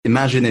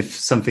imagine if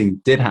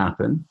something did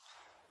happen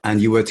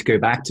and you were to go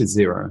back to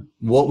zero,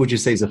 what would you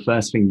say is the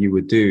first thing you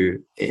would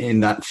do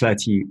in that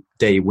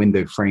 30-day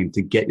window frame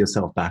to get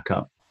yourself back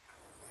up?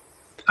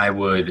 I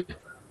would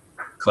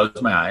close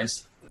my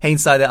eyes. Hey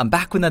Insider, I'm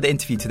back with another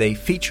interview today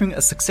featuring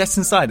a success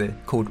insider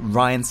called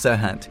Ryan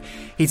Serhant.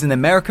 He's an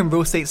American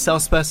real estate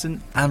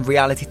salesperson and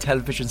reality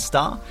television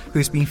star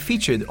who's been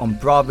featured on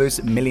Bravo's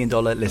 $1 Million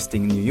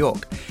Listing in New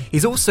York.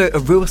 He's also a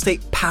real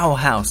estate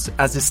powerhouse,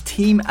 as his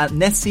team at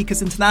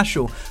NestSeekers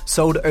International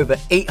sold over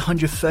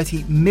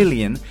 $830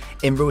 million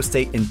in real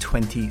estate in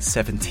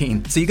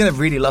 2017. So you're going to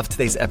really love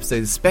today's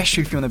episode,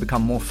 especially if you want to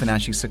become more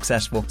financially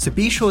successful. So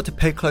be sure to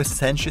pay close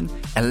attention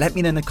and let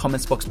me know in the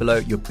comments box below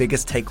your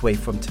biggest takeaway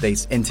from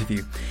today's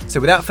interview. So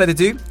without further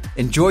ado,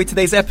 enjoy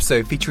today's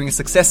episode featuring a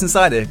success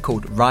insider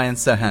called Ryan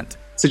Serhant.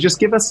 So just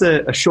give us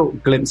a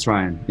short glimpse,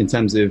 Ryan, in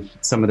terms of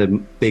some of the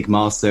big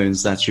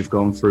milestones that you've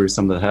gone through,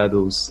 some of the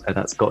hurdles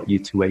that's got you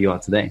to where you are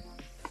today.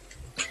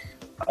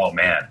 Oh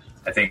man,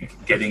 I think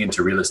getting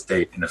into real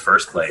estate in the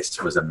first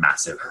place was a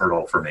massive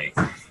hurdle for me,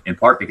 in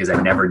part because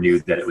I never knew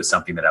that it was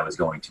something that I was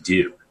going to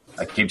do.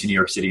 I came to New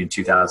York City in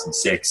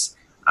 2006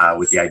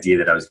 with the idea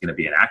that I was going to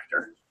be an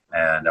actor,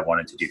 and I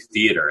wanted to do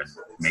theater and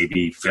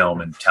maybe film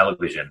and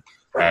television.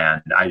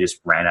 And I just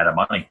ran out of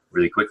money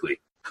really quickly.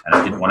 And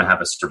I didn't want to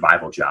have a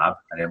survival job.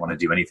 I didn't want to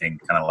do anything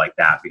kind of like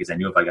that, because I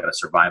knew if I got a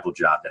survival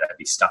job that I'd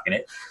be stuck in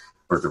it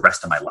for the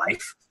rest of my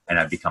life, and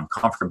I'd become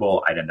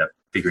comfortable. I'd end up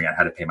figuring out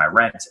how to pay my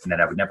rent, and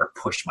then I would never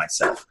push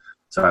myself.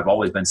 So I've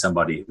always been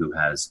somebody who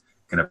has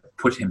kind of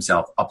put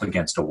himself up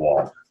against a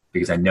wall,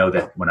 because I know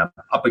that when I'm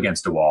up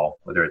against a wall,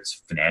 whether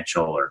it's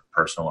financial or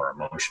personal or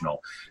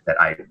emotional, that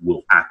I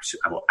will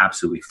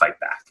absolutely fight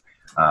back.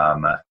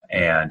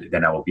 And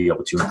then I will be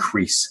able to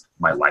increase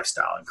my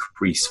lifestyle,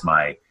 increase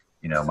my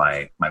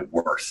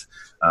worth.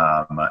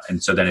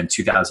 And so then in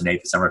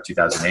 2008, the summer of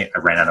 2008, I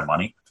ran out of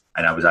money,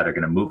 and I was either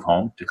going to move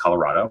home to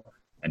Colorado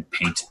and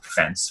paint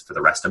fence for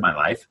the rest of my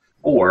life,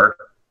 or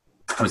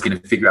I was going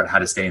to figure out how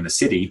to stay in the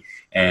city.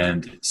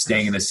 And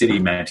staying in the city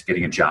meant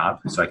getting a job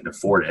so I could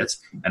afford it.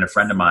 And a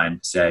friend of mine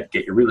said,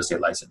 get your real estate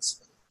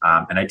license.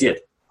 And I did.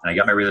 And I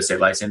got my real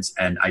estate license,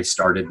 and I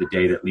started the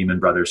day that Lehman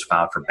Brothers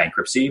filed for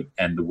bankruptcy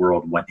and the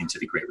world went into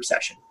the Great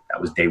Recession. That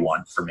was day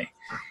one for me,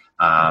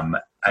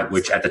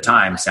 which at the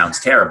time sounds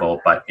terrible,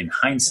 but in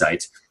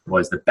hindsight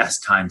was the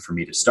best time for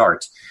me to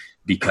start,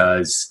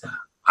 because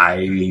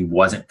I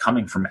wasn't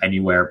coming from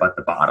anywhere but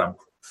the bottom.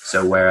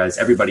 So whereas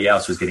everybody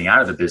else was getting out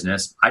of the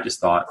business, I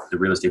just thought the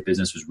real estate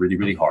business was really,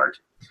 really hard.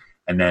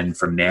 And then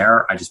from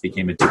there, I just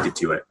became addicted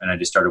to it. And I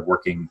just started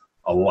working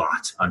a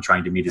lot on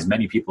trying to meet as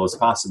many people as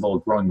possible,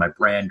 growing my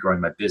brand, growing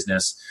my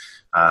business.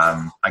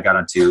 I got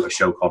onto a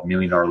show called $1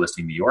 Million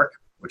Listing New York,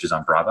 which is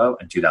on Bravo,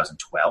 in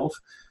 2012.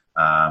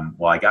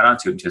 I got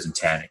onto it in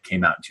 2010. It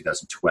came out in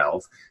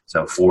 2012.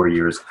 So 4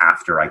 years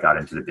after I got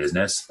into the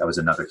business, that was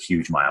another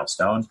huge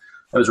milestone.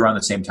 That was around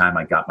the same time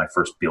I got my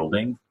first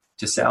building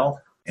to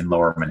sell in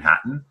Lower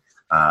Manhattan,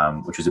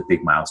 which was a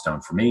big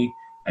milestone for me.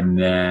 And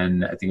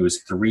then I think it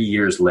was 3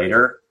 years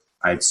later,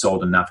 I had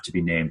sold enough to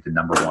be named the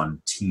number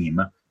one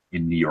team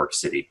in New York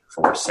City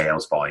for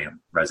sales volume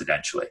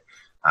residentially.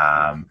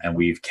 And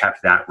we've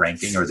kept that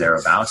ranking or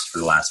thereabouts for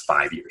the last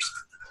 5 years.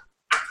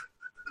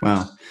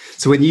 Wow.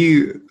 So when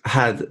you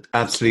had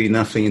absolutely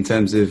nothing in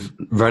terms of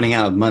running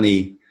out of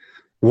money,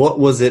 what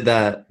was it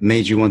that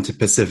made you want to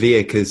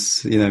persevere?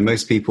 Because,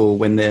 most people,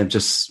 when they're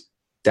just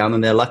down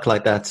on their luck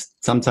like that,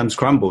 sometimes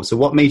crumble. So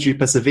what made you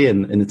persevere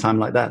in a time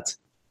like that?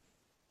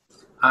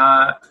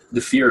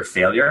 The fear of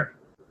failure,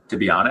 to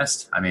be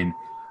honest. I mean,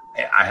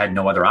 I had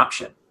no other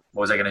option.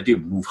 What was I going to do?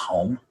 Move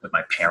home with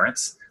my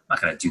parents? I'm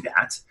not going to do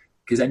that,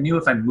 because I knew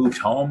if I moved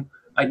home,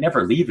 I'd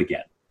never leave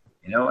again.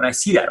 And I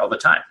see that all the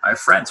time. I have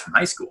friends from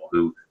high school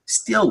who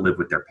still live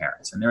with their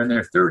parents, and they're in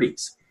their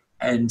 30s.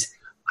 And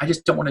I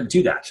just don't want to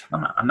do that.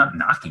 I'm not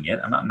knocking it.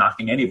 I'm not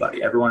knocking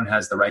anybody. Everyone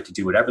has the right to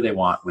do whatever they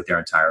want with their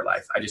entire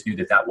life. I just knew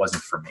that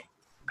wasn't for me.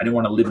 I didn't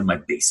want to live in my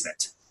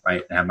basement,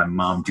 right, and have my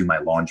mom do my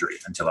laundry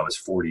until I was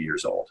 40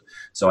 years old.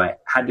 So I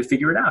had to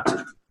figure it out,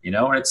 and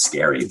it's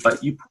scary,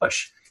 but you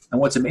push. And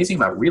what's amazing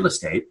about real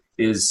estate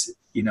is,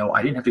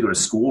 I didn't have to go to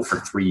school for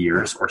 3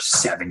 years or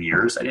 7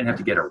 years. I didn't have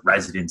to get a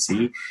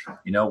residency.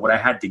 What I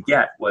had to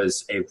get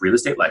was a real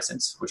estate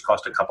license, which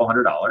cost a couple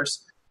 $100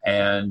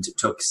 and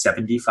took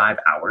 75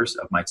 hours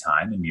of my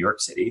time in New York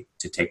City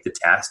to take the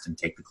test and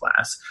take the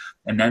class.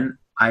 And then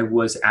I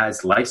was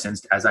as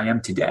licensed as I am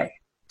today,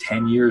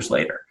 10 years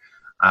later.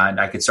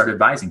 And I could start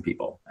advising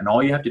people. And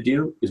all you have to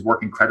do is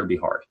work incredibly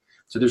hard.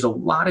 So there's a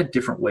lot of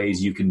different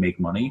ways you can make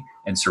money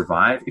and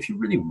survive if you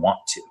really want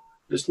to.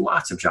 There's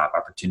lots of job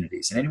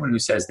opportunities. And anyone who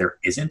says there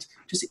isn't,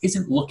 just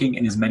isn't looking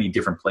in as many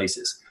different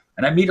places.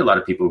 And I meet a lot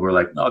of people who are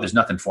like, no, there's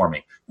nothing for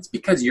me. It's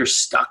because you're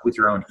stuck with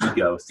your own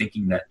ego,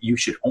 thinking that you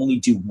should only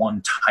do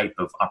one type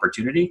of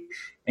opportunity,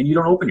 and you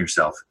don't open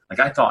yourself. Like,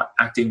 I thought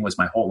acting was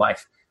my whole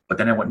life, but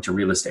then I went into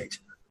real estate.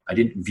 I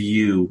didn't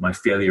view my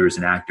failure as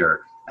an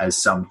actor as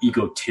some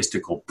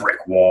egotistical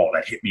brick wall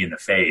that hit me in the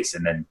face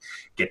and then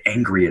get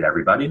angry at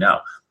everybody.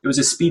 No, it was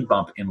a speed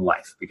bump in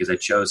life because I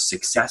chose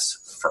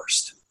success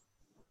first.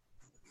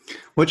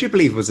 What do you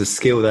believe was a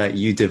skill that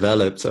you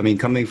developed? I mean,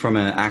 coming from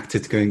an actor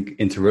to going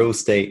into real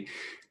estate,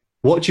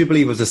 what do you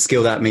believe was a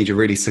skill that made you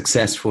really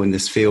successful in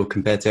this field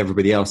compared to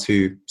everybody else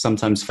who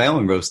sometimes fail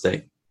in real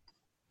estate?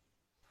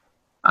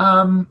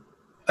 I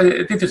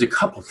think there's a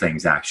couple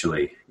things,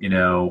 actually.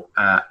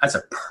 As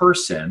a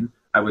person,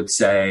 I would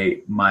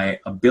say my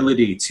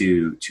ability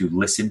to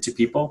listen to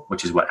people,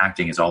 which is what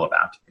acting is all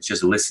about. It's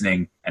just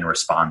listening and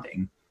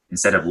responding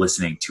instead of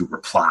listening to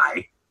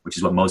reply, which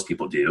is what most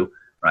people do,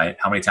 right?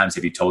 How many times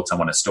have you told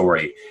someone a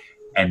story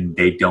and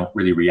they don't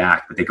really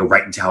react, but they go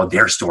right into how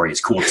their story is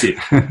cool too?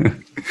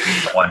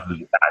 The one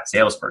who's a bad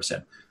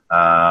salesperson.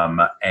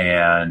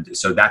 And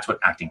so that's what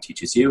acting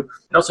teaches you.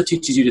 It also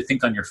teaches you to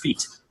think on your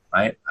feet,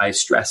 right? I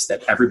stress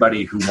that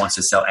everybody who wants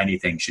to sell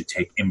anything should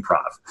take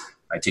improv.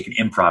 Right? Take an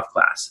improv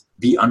class.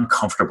 Be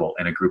uncomfortable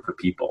in a group of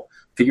people.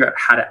 Figure out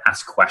how to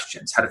ask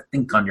questions, how to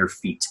think on your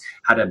feet,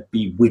 how to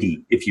be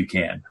witty if you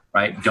can.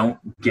 Right? Don't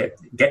get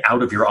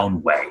out of your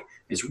own way.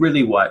 Is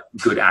really what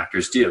good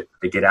actors do.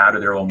 They get out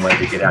of their own way.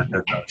 They get out of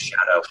their own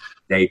shadow.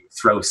 They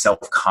throw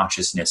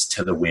self-consciousness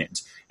to the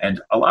wind.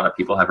 And a lot of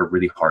people have a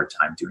really hard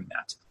time doing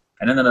that.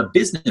 And then on the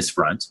business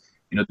front,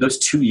 those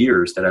 2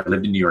 years that I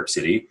lived in New York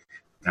City,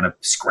 kind of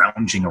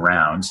scrounging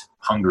around,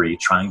 hungry,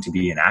 trying to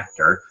be an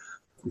actor,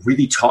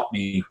 really taught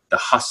me the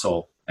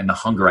hustle and the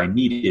hunger I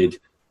needed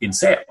in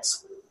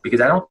sales. Because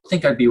I don't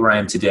think I'd be where I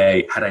am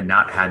today had I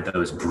not had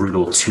those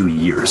brutal 2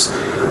 years.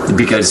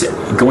 Because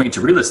going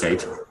into real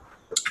estate,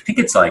 I think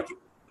it's like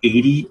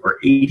 80 or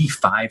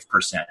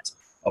 85%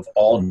 of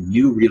all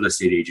new real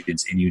estate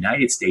agents in the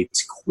United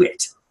States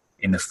quit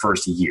in the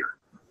first year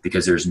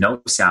because there's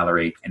no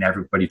salary and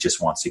everybody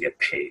just wants to get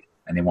paid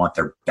and they want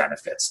their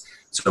benefits.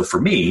 So for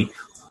me,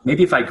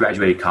 maybe if I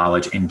graduated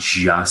college and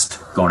just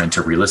gone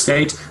into real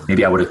estate,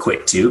 maybe I would have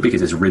quit too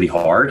because it's really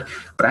hard.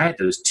 But I had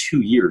those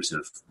 2 years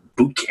of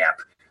boot camp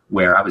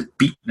where I was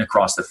beaten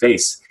across the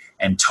face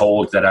and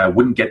told that I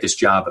wouldn't get this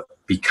job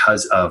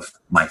because of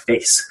my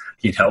face,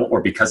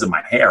 or because of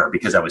my hair, or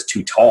because I was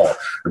too tall,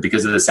 or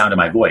because of the sound of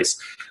my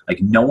voice.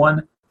 Like no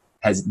one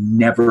has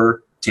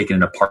never taken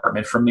an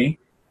apartment from me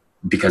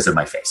because of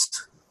my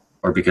face,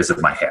 or because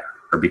of my hair,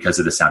 or because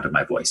of the sound of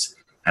my voice.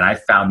 And I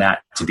found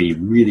that to be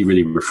really,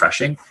 really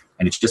refreshing.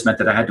 And it just meant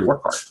that I had to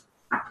work hard.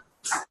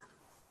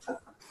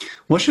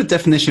 What's your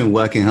definition of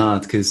working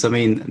hard? Because,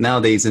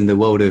 nowadays in the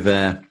world of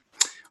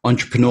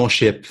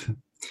entrepreneurship,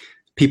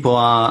 people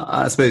are,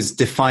 I suppose,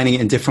 defining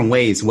it in different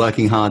ways,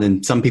 working hard.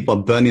 And some people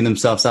are burning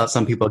themselves out.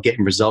 Some people are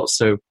getting results.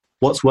 So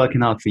what's working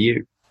hard for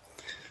you?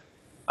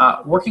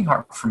 Working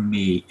hard for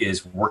me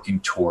is working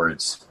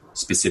towards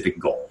specific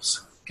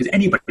goals. Because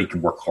anybody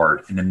can work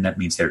hard, and then that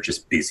means they're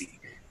just busy.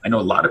 I know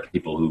a lot of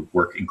people who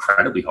work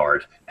incredibly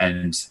hard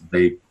and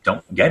they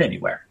don't get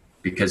anywhere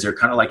because they're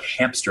kind of like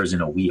hamsters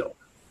in a wheel,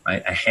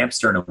 right? A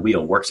hamster in a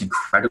wheel works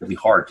incredibly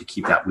hard to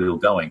keep that wheel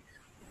going,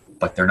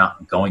 but they're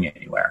not going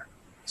anywhere.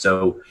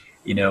 So,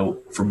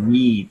 for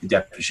me, the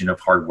definition of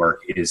hard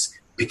work is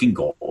picking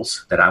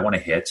goals that I want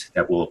to hit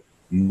that will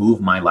move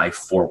my life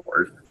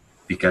forward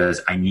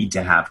because I need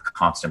to have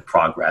constant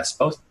progress,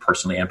 both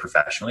personally and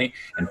professionally.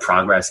 And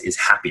progress is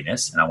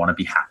happiness. And I want to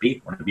be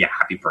happy. I want to be a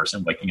happy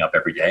person waking up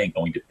every day and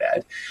going to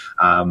bed.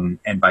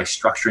 And by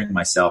structuring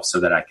myself so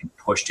that I can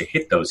push to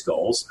hit those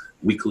goals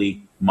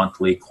weekly,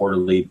 monthly,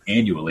 quarterly,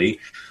 annually,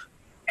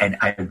 and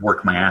I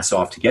work my ass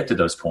off to get to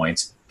those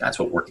points, that's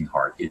what working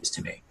hard is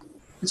to me.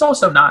 It's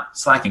also not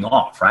slacking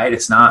off, right?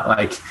 It's not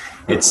like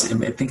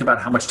think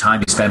about how much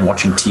time you spend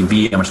watching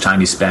TV, how much time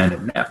you spend at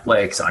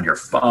Netflix, on your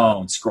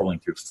phone,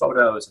 scrolling through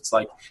photos. It's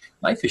like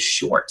life is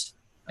short.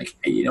 Like,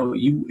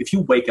 if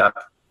you wake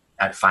up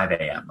at 5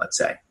 a.m., let's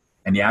say,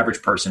 and the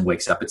average person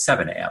wakes up at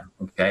 7 a.m.,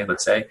 okay,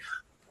 let's say,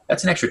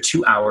 that's an extra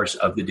 2 hours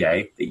of the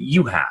day that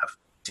you have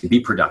to be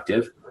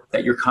productive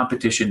that your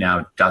competition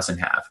now doesn't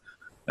have,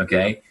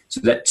 okay? So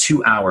that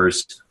 2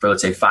 hours for,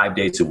 let's say, 5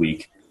 days a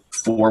week,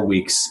 4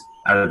 weeks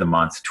out of the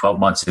month, 12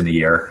 months in the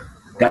year,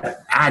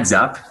 that adds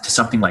up to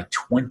something like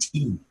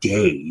 20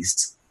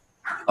 days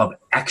of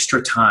extra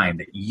time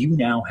that you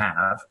now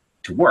have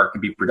to work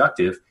and be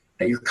productive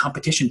that your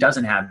competition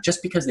doesn't have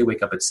just because they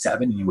wake up at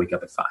 7 and you wake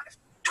up at 5.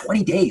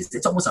 20 days,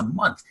 it's almost a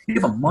month. You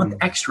have a month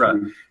extra.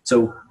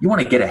 So you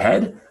want to get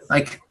ahead?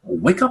 Like,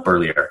 wake up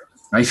earlier,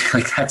 right?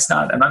 Like,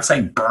 I'm not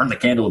saying burn the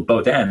candle at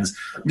both ends.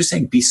 I'm just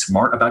saying be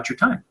smart about your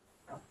time.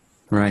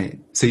 Right.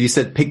 So you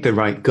said pick the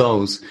right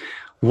goals.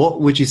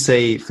 What would you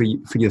say for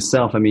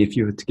yourself? If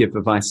you were to give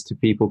advice to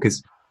people,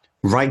 because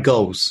right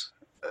goals,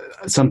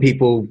 some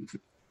people,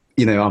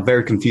 are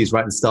very confused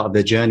right at the start of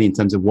their journey in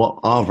terms of what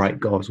are right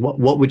goals.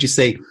 What would you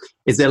say?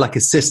 Is there like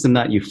a system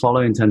that you follow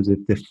in terms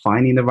of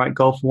defining the right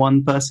goal for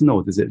one person,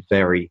 or does it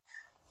vary?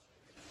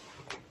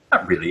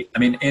 Not really.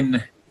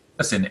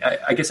 Listen,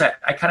 I guess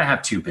I kind of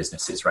have two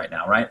businesses right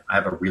now, right? I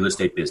have a real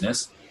estate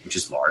business, which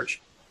is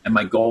large, and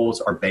my goals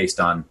are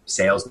based on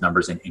sales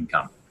numbers and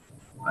income.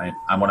 right?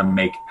 I want to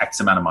make X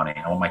amount of money.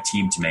 I want my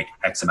team to make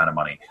X amount of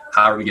money.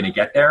 How are we going to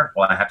get there?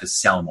 Well, I have to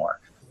sell more.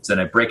 So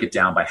then I break it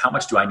down by how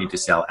much do I need to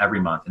sell every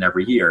month and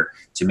every year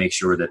to make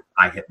sure that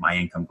I hit my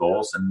income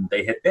goals and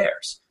they hit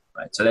theirs,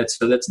 right? So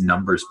that's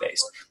numbers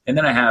based. And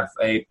then I have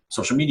a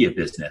social media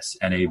business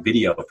and a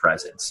video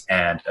presence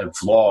and a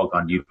vlog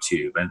on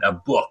YouTube and a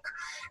book.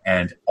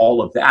 And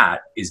all of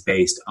that is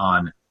based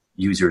on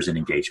users and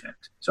engagement.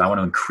 So I want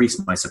to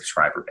increase my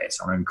subscriber base.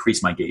 I want to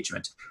increase my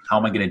engagement. How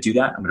am I going to do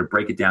that? I'm going to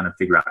break it down and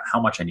figure out how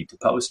much I need to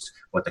post,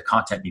 what the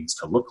content needs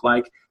to look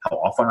like, how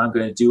often I'm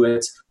going to do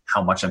it,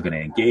 how much I'm going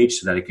to engage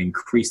so that I can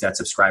increase that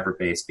subscriber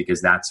base,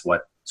 because that's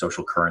what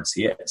social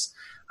currency is.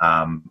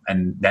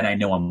 And then I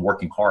know I'm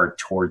working hard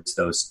towards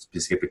those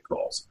specific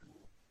goals.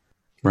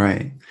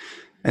 Right.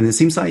 And it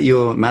seems like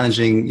you're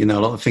managing, a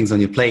lot of things on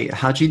your plate.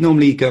 How do you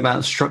normally go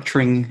about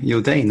structuring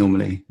your day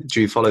normally?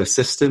 Do you follow a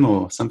system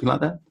or something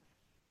like that?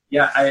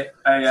 Yeah,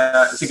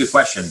 it's a good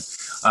question.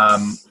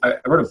 I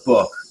wrote a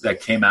book that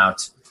came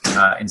out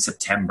in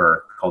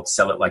September called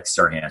Sell It Like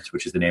Sirhan,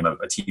 which is the name of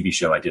a TV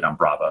show I did on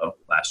Bravo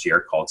last year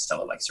called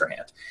Sell It Like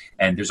Sirhan.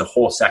 And there's a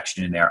whole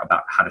section in there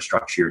about how to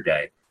structure your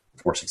day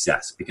for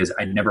success, because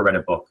I never read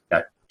a book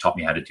that taught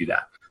me how to do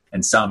that.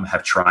 And some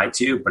have tried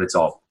to, but it's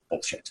all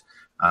bullshit.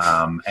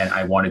 And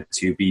I wanted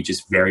to be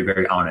just very,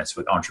 very honest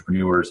with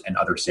entrepreneurs and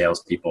other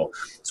salespeople.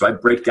 So I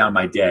break down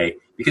my day,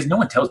 because no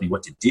one tells me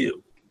what to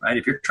do, right?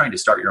 If you're trying to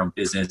start your own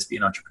business, be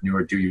an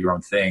entrepreneur, do your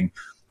own thing,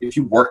 if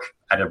you work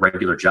at a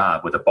regular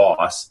job with a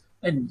boss,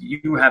 and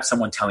you have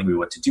someone telling me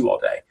what to do all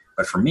day.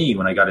 But for me,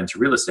 when I got into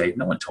real estate,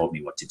 no one told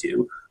me what to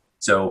do.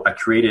 So I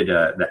created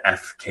the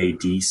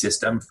FKD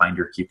system,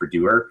 Finder, Keeper,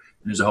 Doer.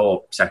 And there's a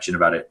whole section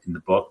about it in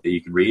the book that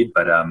you can read.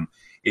 But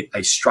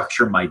I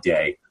structure my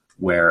day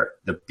where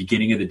the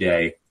beginning of the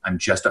day, I'm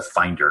just a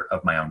finder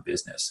of my own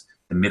business.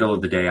 The middle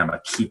of the day, I'm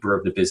a keeper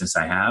of the business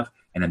I have.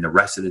 And then the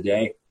rest of the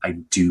day, I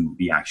do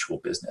the actual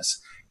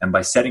business. And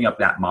by setting up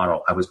that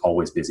model, I was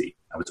always busy.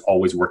 I was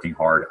always working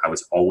hard. I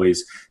was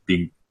always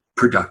being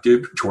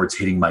productive towards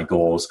hitting my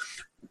goals,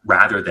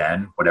 rather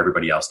than what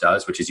everybody else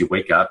does, which is you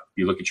wake up,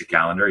 you look at your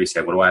calendar, you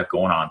say, what do I have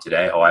going on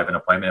today? Oh, I have an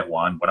appointment at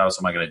 1. What else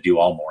am I going to do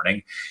all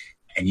morning?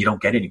 And you don't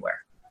get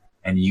anywhere.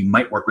 And you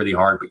might work really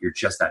hard, but you're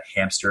just that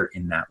hamster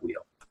in that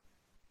wheel.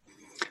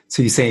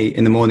 So you say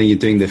in the morning you're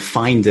doing the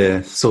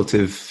finder sort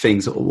of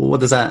things. What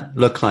does that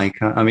look like?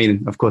 I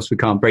mean, of course, we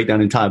can't break down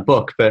an entire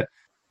book, but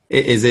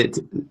is it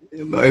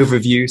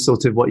overview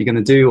sort of what you're going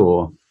to do,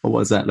 or what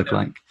does that look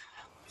like?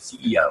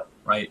 CEO,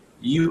 right?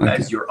 You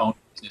as your own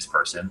business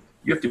person,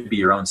 you have to be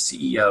your own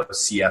CEO,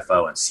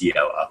 CFO, and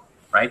COO,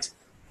 right?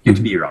 You have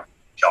to be your own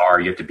jar.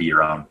 You have to be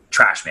your own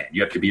trash man.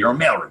 You have to be your own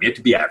mailroom. You have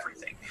to be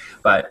everything.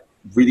 But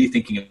really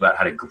thinking about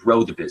how to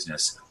grow the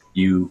business,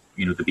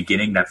 the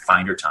beginning, that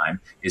finder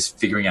time, is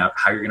figuring out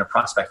how you're going to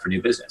prospect for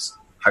new business,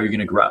 how you're going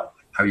to grow,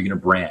 how you're going to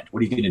brand, what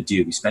are you going to do?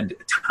 You spend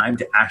time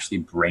to actually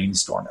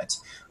brainstorm it,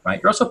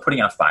 right? You're also putting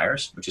out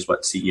fires, which is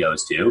what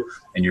CEOs do,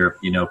 and you're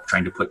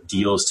trying to put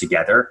deals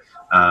together.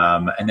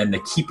 And then the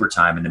keeper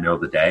time in the middle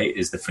of the day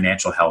is the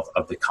financial health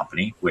of the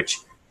company, which,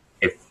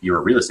 if you're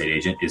a real estate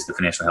agent, is the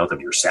financial health of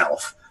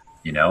yourself.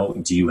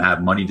 Do you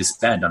have money to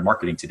spend on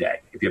marketing today?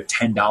 If you have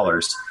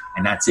 $10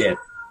 and that's it,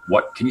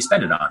 what can you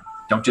spend it on?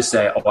 Don't just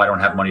say, oh, I don't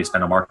have money to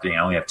spend on marketing.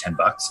 I only have $10.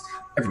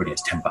 Everybody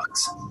has $10,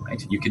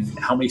 right?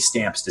 How many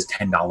stamps does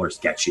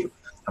 $10 get you?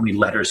 How many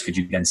letters could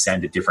you then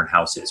send to different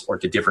houses or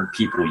to different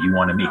people you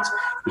want to meet?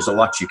 There's a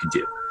lot you can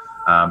do.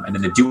 And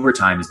then the doer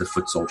time is the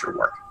foot soldier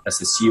work. That's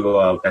the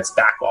COO, that's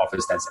back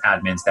office, that's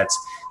admins, that's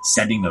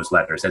sending those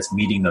letters, that's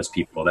meeting those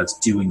people, that's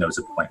doing those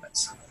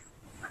appointments.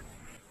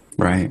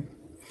 Right.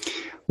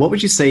 What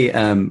would you say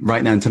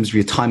right now in terms of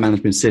your time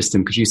management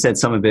system? Because you said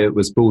some of it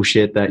was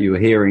bullshit that you were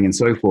hearing and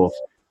so forth.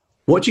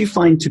 What do you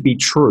find to be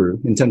true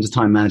in terms of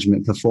time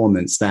management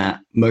performance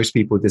that most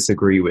people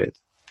disagree with?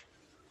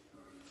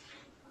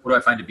 What do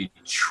I find to be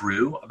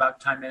true about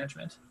time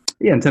management?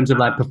 Yeah, in terms of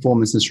like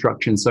performance and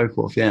structure and so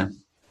forth, yeah.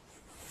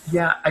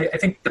 Yeah, I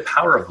think the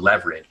power of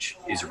leverage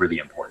is really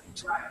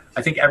important.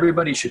 I think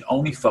everybody should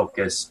only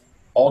focus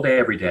all day,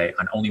 every day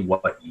on only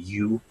what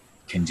you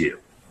can do.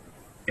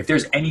 If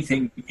there's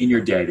anything in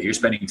your day that you're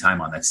spending time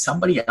on that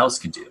somebody else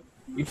can do,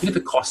 even if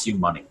it costs you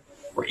money,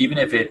 or even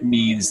if it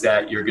means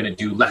that you're going to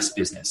do less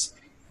business,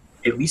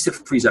 at least it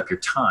frees up your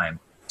time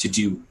to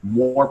do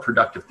more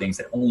productive things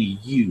that only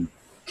you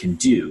can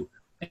do.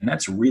 And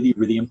that's really,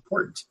 really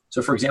important.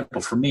 So for example,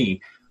 for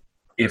me,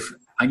 if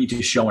I need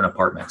to show an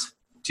apartment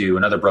to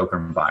another broker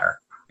and buyer,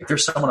 if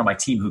there's someone on my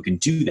team who can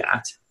do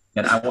that,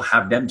 then I will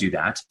have them do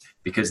that,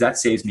 because that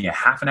saves me a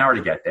half an hour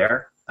to get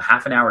there, a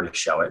half an hour to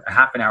show it, a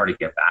half an hour to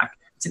get back.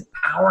 It's an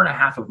hour and a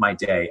half of my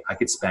day I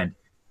could spend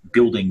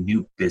building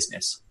new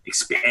business,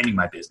 expanding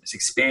my business,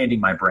 expanding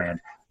my brand,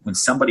 when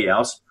somebody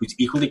else who's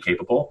equally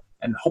capable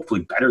and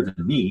hopefully better than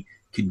me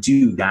can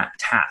do that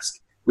task,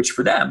 which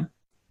for them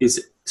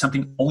is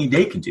something only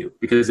they can do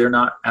because they're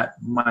not at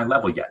my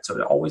level yet. So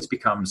it always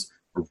becomes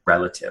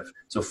relative.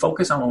 So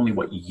focus on only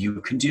what you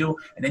can do,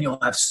 and then you'll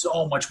have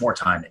so much more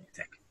time than you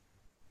think.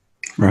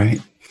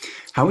 Right.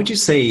 How would you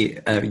say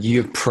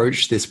you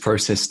approach this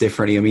process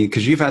differently? I mean,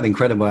 because you've had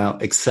incredible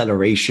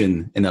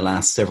acceleration in the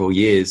last several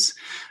years.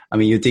 I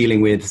mean, you're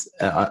dealing with,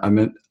 I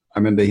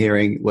remember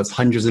hearing what's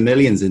hundreds of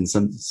millions in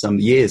some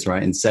years,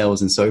 right, in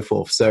sales and so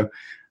forth. So,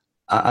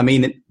 I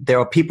mean, there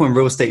are people in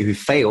real estate who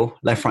fail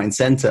left, right, and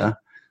center.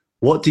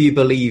 What do you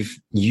believe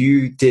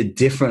you did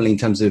differently in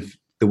terms of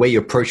the way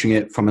you're approaching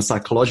it from a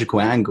psychological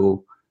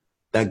angle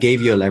that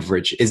gave you a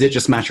leverage? Is it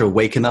just a matter of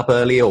waking up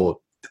early, or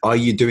are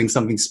you doing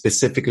something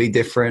specifically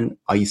different?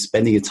 Are you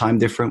spending your time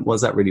different? What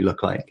does that really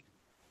look like?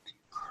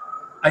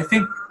 I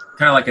think,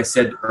 kind of like I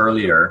said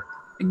earlier,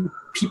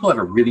 people have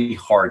a really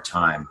hard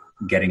time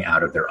getting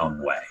out of their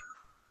own way.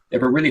 They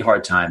have a really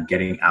hard time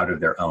getting out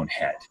of their own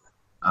head.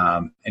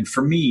 And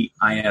for me,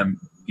 I am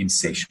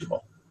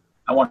insatiable.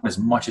 I want as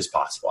much as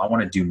possible. I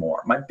want to do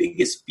more. My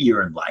biggest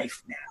fear in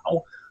life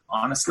now,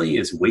 honestly,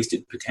 is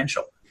wasted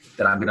potential,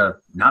 that I'm going to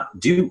not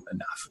do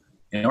enough.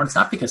 You know, it's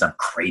not because I'm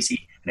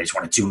crazy and I just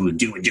want to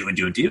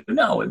do.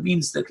 No, it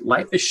means that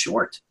life is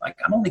short. Like,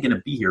 I'm only going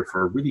to be here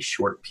for a really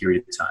short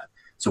period of time.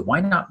 So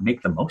why not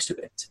make the most of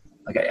it?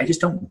 Like, I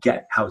just don't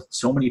get how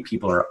so many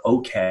people are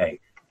okay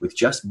with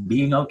just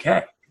being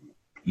okay.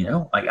 You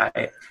know, like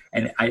I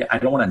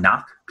don't want to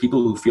knock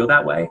people who feel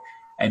that way,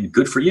 and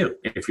good for you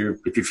if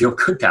you feel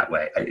good that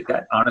way.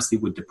 That honestly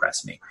would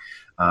depress me.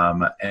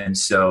 And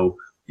so,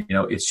 you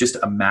know, it's just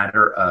a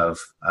matter of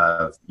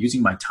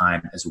using my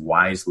time as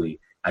wisely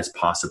as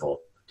possible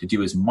to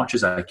do as much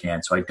as I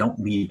can, so I don't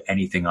leave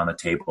anything on the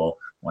table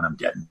when I'm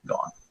dead and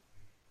gone.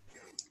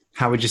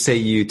 How would you say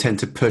you tend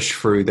to push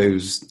through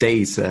those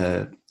days?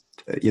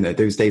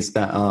 Those days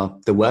that are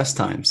the worst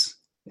times.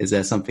 Is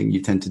there something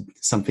you tend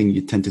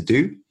to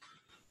do?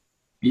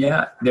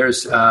 Yeah,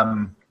 there's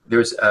a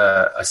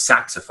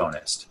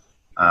saxophonist.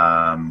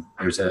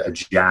 There's a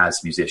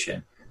jazz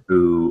musician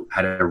who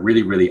had a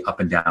really, really up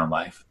and down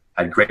life.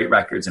 Had great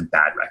records and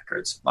bad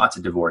records, lots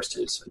of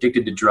divorces,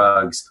 addicted to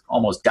drugs,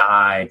 almost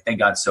died, then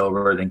got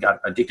sober, then got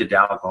addicted to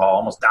alcohol,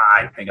 almost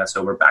died, then got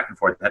sober, back and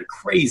forth, had a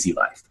crazy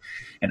life.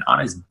 And on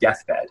his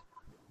deathbed,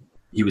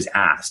 he was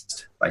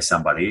asked by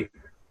somebody,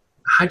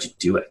 how'd you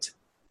do it?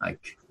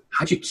 Like,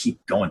 how'd you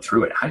keep going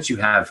through it? How did you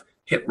have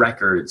hit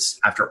records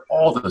after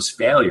all those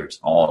failures,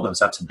 all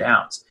those ups and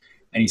downs?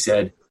 And he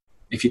said,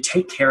 if you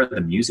take care of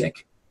the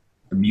music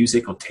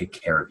will take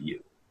care of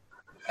you.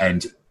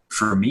 And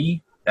for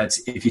me,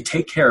 that's, if you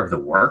take care of the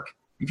work,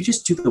 if you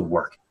just do the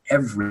work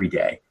every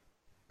day,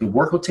 the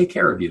work will take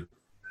care of you.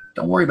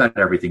 Don't worry about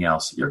everything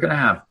else. You're going to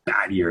have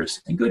bad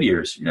years and good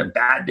years. You're going to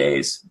have bad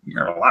days. You're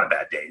going to have a lot of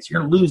bad days.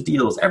 You're going to lose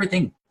deals.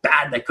 Everything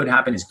bad that could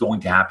happen is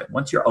going to happen.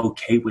 Once you're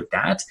okay with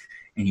that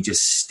and you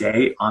just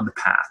stay on the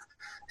path,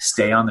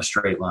 stay on the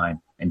straight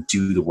line and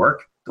do the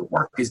work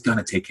is going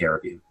to take care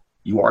of you.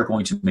 You are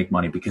going to make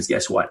money, because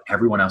guess what?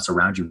 Everyone else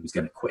around you is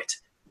going to quit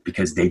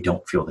because they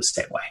don't feel the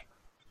same way.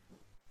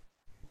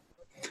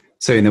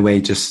 So in a way,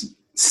 just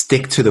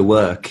stick to the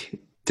work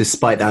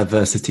despite the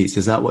adversities.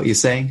 Is that what you're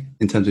saying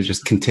in terms of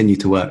just continue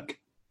to work?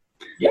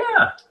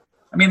 Yeah.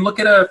 I mean, look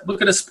at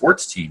a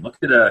sports team. Look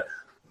at a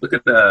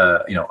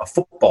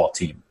football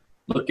team.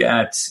 Look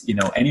at,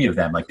 any of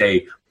them. Like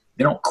they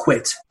don't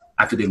quit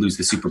after they lose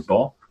the Super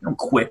Bowl. They don't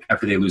quit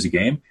after they lose a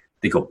game.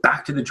 They go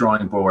back to the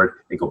drawing board.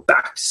 They go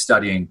back to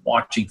studying,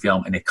 watching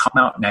film, and they come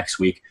out next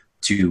week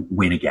to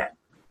win again.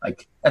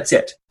 Like, that's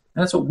it.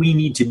 And that's what we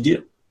need to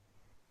do.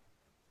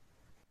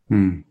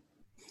 And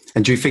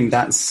do you think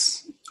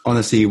that's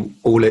honestly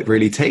all it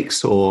really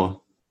takes, or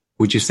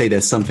would you say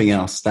there's something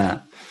else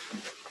that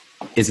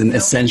is an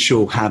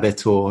essential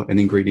habit or an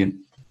ingredient?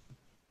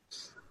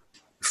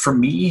 For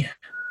me,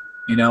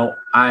 I'm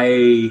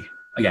a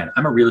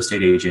real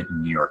estate agent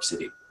in New York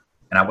City,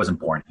 and I wasn't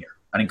born here.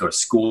 I didn't go to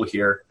school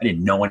here. I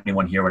didn't know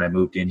anyone here when I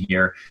moved in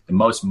here. The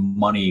most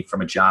money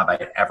from a job I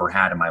had ever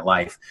had in my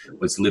life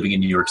was living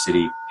in New York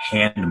City,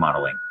 hand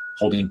modeling,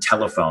 holding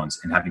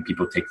telephones and having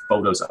people take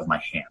photos of my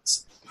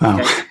hands.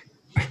 Okay?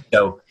 Wow.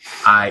 So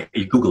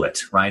you Google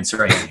it, Ryan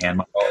Serhant hand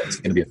model. It's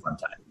going to be a fun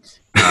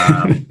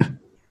time.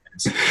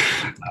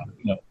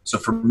 So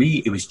for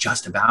me, it was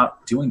just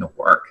about doing the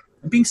work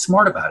and being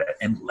smart about it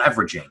and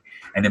leveraging.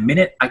 And the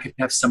minute I could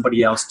have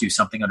somebody else do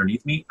something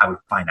underneath me, I would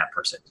find that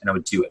person and I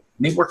would do it.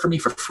 And they work for me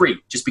for free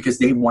just because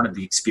they wanted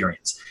the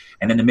experience.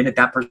 And then the minute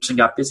that person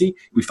got busy,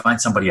 we find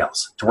somebody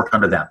else to work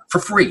under them for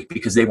free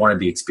because they wanted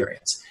the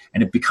experience.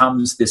 And it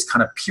becomes this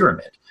kind of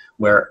pyramid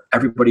where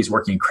everybody's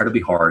working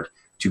incredibly hard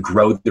to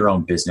grow their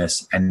own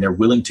business, and they're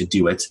willing to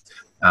do it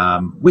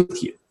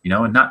with you,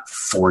 and not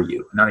for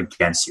you, not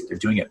against you. They're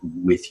doing it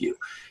with you.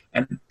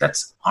 And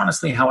that's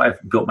honestly how I've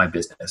built my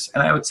business.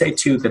 And I would say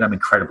too that I'm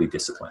incredibly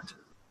disciplined,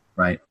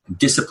 right?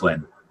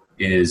 Discipline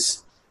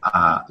goes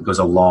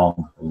a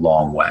long,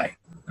 long way.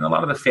 And a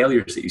lot of the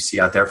failures that you see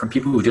out there from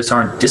people who just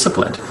aren't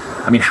disciplined.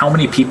 I mean, how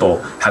many people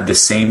have the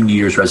same New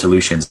Year's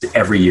resolutions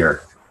every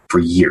year for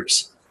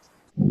years?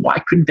 Why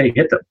couldn't they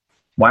hit them?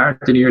 Why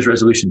aren't the New Year's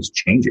resolutions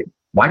changing?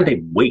 Why do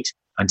they wait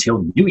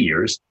until New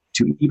Year's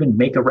to even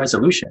make a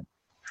resolution?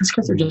 It's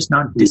because they're just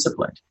not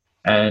disciplined.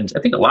 And I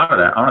think a lot of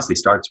that honestly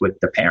starts with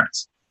the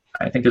parents.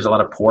 I think there's a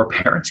lot of poor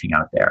parenting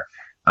out there.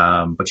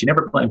 But you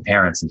never blame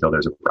parents until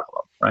there's a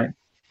problem, right?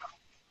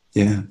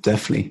 Yeah,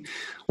 definitely.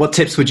 What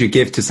tips would you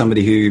give to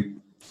somebody who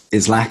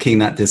is lacking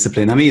that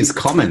discipline? I mean, it's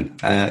common.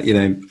 I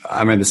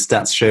remember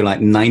stats show like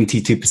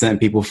 92% of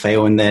people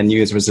fail in their New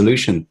Year's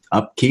resolution,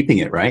 up keeping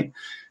it, right?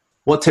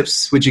 What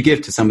tips would you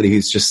give to somebody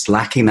who's just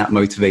lacking that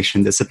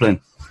motivation,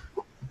 discipline?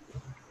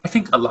 I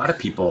think a lot of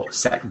people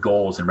set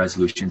goals and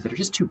resolutions that are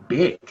just too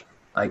big,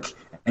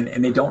 and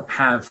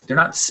they're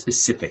not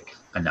specific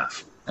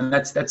enough. And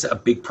that's a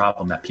big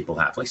problem that people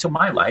have. So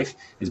my life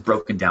is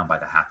broken down by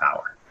the half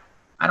hour.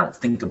 I don't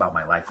think about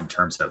my life in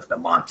terms of the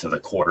month or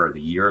the quarter or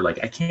the year.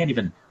 I can't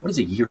even, what does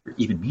a year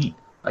even mean?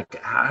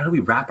 How do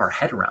we wrap our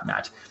head around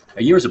that?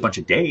 A year is a bunch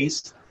of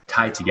days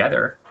tied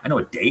together. I know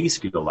what days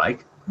feel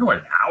like. I know what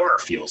an hour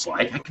feels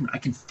like. I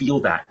can feel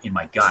that in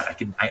my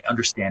gut. I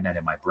understand that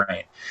in my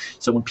brain.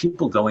 So when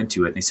people go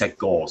into it and they set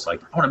goals, I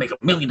want to make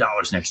 $1 million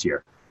next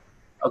year.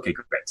 Okay,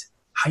 great.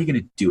 How are you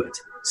going to do it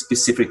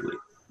specifically?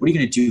 What are you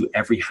going to do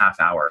every half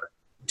hour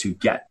to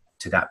get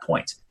to that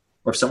point?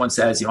 Or if someone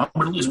says, I'm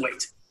going to lose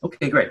weight.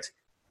 Okay, great.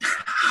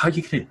 How are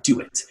you going to do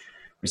it?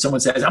 Or someone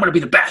says, I'm going to be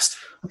the best.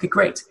 Okay,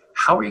 great.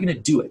 How are you going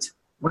to do it?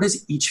 What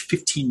does each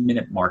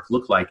 15-minute mark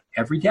look like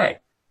every day?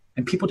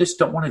 And people just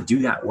don't want to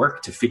do that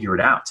work to figure it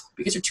out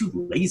because they're too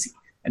lazy.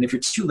 And if you're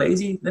too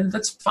lazy, then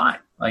that's fine.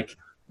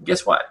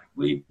 Guess what?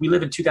 We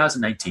live in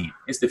 2019.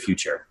 It's the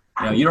future.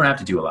 You don't have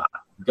to do a lot.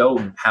 Go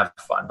and have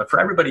fun. But for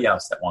everybody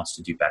else that wants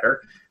to do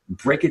better,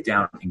 break it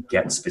down and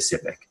get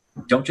specific.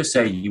 Don't just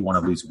say you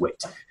want to lose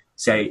weight.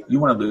 Say you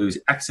want to lose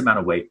X amount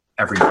of weight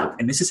every month.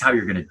 And this is how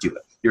you're going to do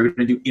it. You're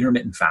going to do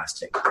intermittent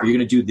fasting, or you're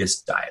going to do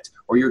this diet,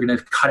 or you're going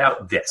to cut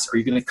out this, or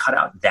you're going to cut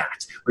out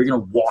that, or you're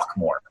going to walk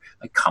more.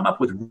 Come up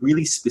with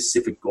really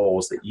specific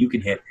goals that you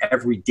can hit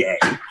every day,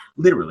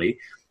 literally,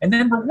 and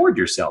then reward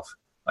yourself.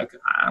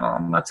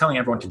 I'm not telling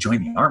everyone to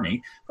join the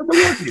army, but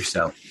reward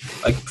yourself.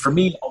 For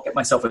me, I'll get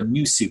myself a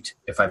new suit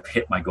if I've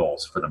hit my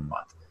goals for the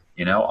month.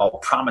 I'll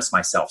promise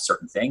myself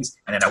certain things,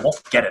 and then I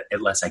won't get it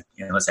unless I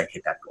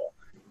hit that goal.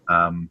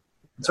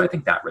 So I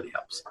think that really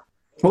helps.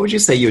 What would you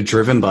say you're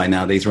driven by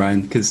nowadays,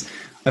 Ryan? Because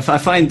if I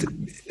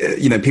find,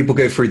 people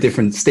go through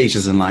different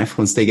stages in life.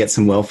 Once they get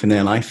some wealth in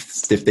their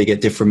life, if they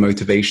get different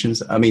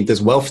motivations. I mean,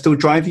 does wealth still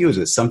drive you? Is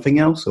it something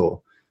else,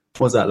 or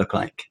what does that look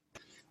like?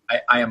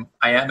 I am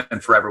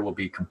and forever will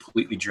be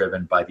completely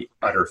driven by the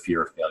utter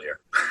fear of failure.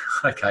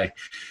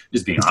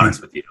 Just being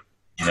honest with you,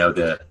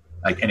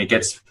 and it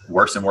gets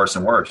worse and worse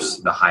and worse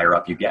the higher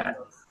up you get,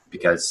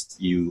 because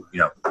the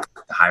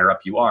higher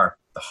up you are,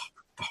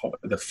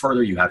 the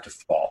further you have to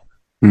fall.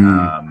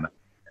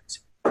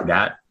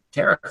 That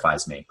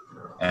terrifies me,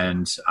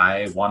 and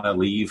I want to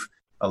leave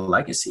a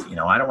legacy.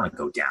 I don't want to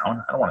go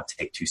down. I don't want to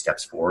take 2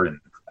 steps forward and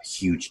a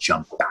huge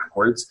jump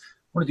backwards.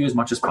 I want to do as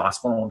much as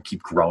possible. I want to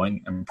keep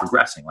growing and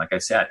progressing. Like I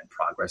said,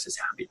 progress is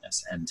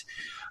happiness, and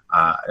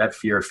that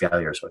fear of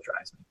failure is what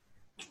drives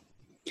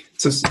me.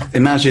 So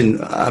imagine,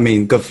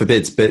 God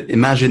forbids, but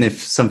imagine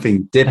if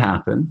something did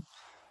happen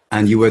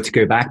and you were to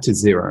go back to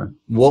zero.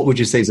 What would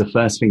you say is the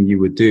first thing you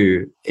would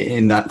do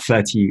in that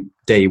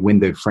 30-day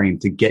window frame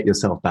to get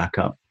yourself back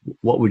up?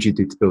 What would you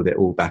do to build it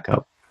all back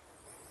up?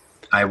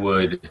 I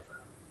would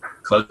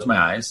close my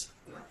eyes,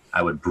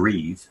 I would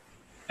breathe,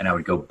 and I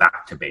would go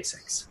back to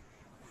basics.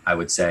 I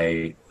would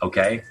say,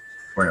 okay,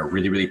 we're in a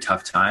really, really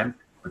tough time,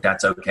 but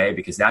that's okay,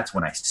 because that's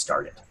when I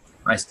started.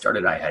 When I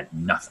started, I had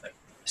nothing,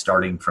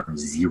 starting from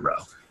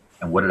zero.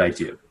 And what did I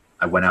do?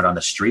 I went out on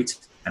the street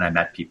and I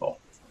met people.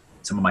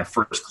 Some of my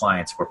first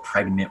clients were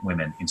pregnant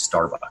women in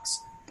Starbucks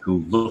who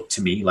looked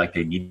to me like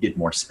they needed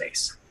more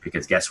space,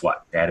 because guess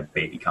what? They had a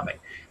baby coming.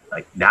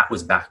 That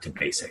was back to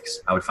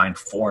basics. I would find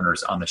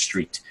foreigners on the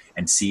street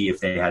and see if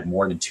they had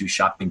more than 2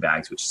 shopping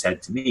bags, which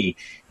said to me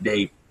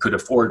they could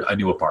afford a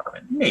new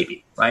apartment.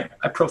 Maybe, right?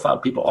 I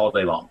profiled people all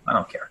day long. I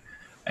don't care.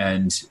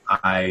 And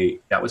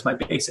that was my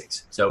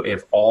basics. So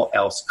if all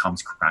else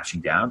comes crashing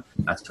down,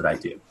 that's what I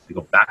do. We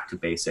go back to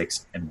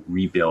basics and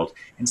rebuild.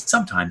 And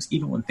sometimes,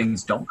 even when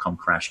things don't come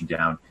crashing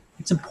down,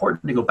 it's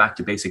important to go back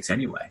to basics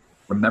anyway.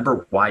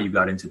 Remember why you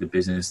got into the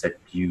business that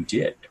you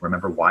did.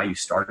 Remember why you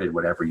started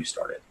whatever you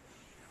started.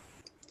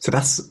 So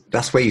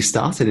that's where you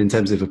started in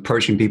terms of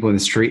approaching people in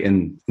the street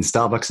and in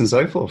Starbucks and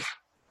so forth.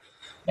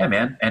 Yeah,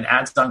 man. And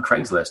ads on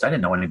Craigslist. I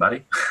didn't know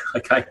anybody.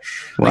 I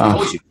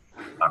told you,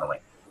 not only.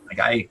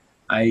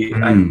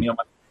 My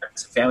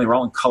family were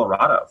all in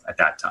Colorado at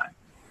that time.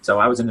 So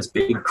I was in this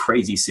big,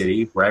 crazy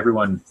city where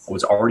everyone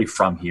was already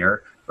from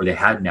here, where they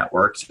had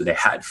networks, where they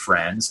had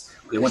friends,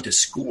 where they went to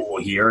school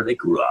here, they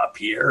grew up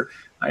here.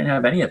 I didn't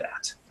have any of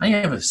that. I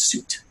didn't have a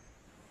suit.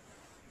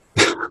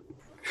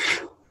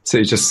 So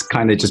it just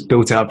kind of just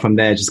built out from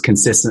there, just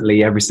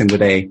consistently every single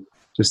day,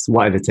 just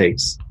whatever it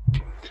takes.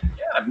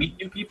 Yeah, meet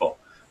new people.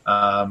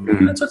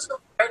 And that's what's so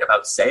great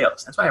about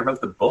sales. That's why I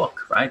wrote the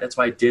book, right? That's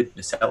why I did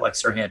the Sell Like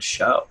Sirhan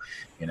show.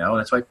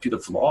 That's why I do the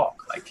vlog.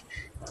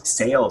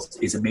 Sales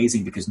is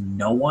amazing because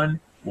no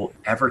one will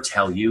ever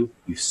tell you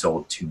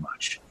sold too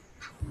much,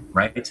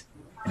 right?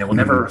 And it will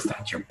never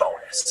affect your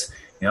bonus.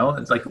 You know,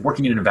 it's like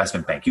working in an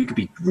investment bank. You could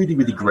be really,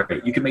 really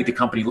great. You could make the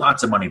company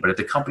lots of money, but if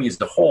the company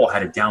as a whole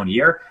had a down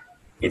year,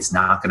 it's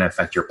not going to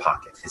affect your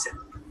pocket, is it?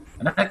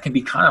 And that can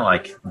be kind of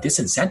like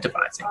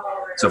disincentivizing.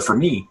 So for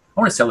me,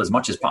 I want to sell as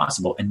much as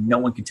possible and no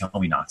one can tell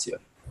me not to.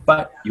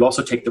 But you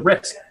also take the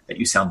risk that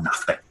you sell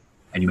nothing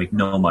and you make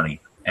no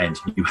money and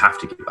you have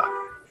to give up.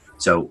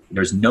 So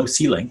there's no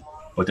ceiling,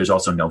 but there's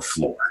also no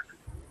floor.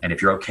 And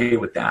if you're okay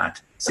with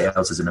that,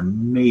 sales is an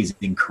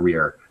amazing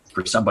career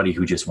for somebody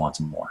who just wants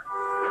more.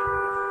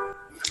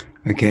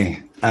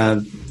 Okay.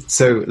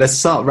 So let's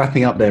start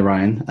wrapping up there,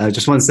 Ryan. I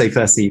just want to say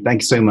firstly,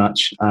 thank you so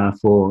much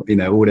for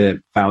all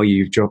the value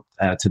you've dropped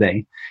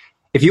today.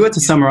 If you were to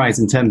summarize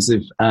in terms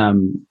of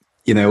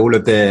all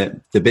of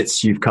the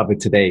bits you've covered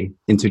today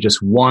into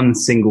just one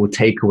single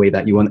takeaway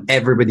that you want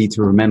everybody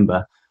to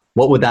remember,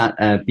 what would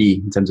that be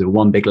in terms of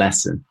one big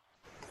lesson?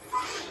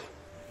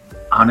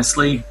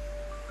 Honestly,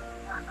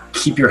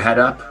 keep your head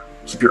up.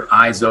 Keep your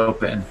eyes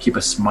open, keep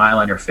a smile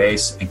on your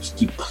face, and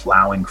keep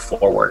plowing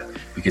forward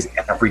because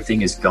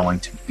everything is going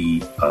to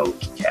be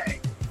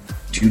okay.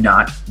 Do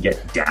not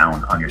get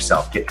down on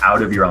yourself. Get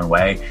out of your own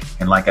way.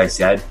 And like I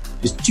said,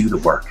 just do the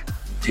work.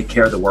 Take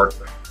care of the work,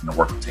 and the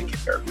work will take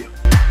care of you.